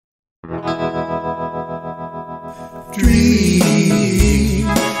Dream,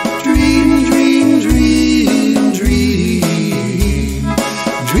 dream, dream, dream, dream.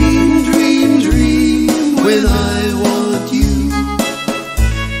 Dream, dream, dream when I want you.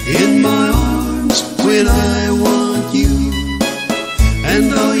 In my arms when I want you.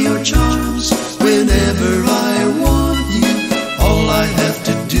 And all your charms whenever I want you. All I have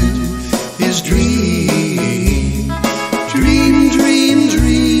to do is dream. Dream, dream,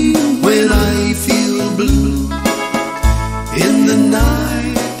 dream when I feel blue. In the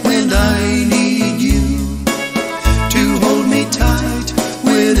night when I need you to hold me tight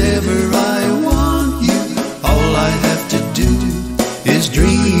whenever I want you. All I have to do is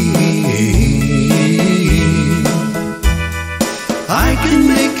dream. I can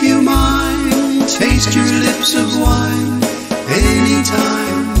make you mine, taste your lips of wine,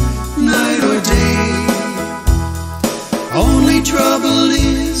 anytime, night or day. Only trouble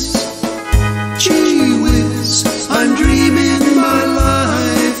is, gee whiz, I'm dreaming my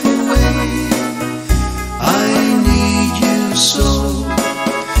life away. I need you so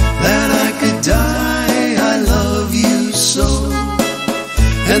that I could die. I love you so,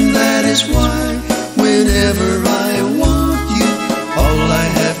 and that is why whenever I want you, all I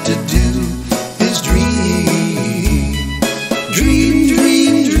have to do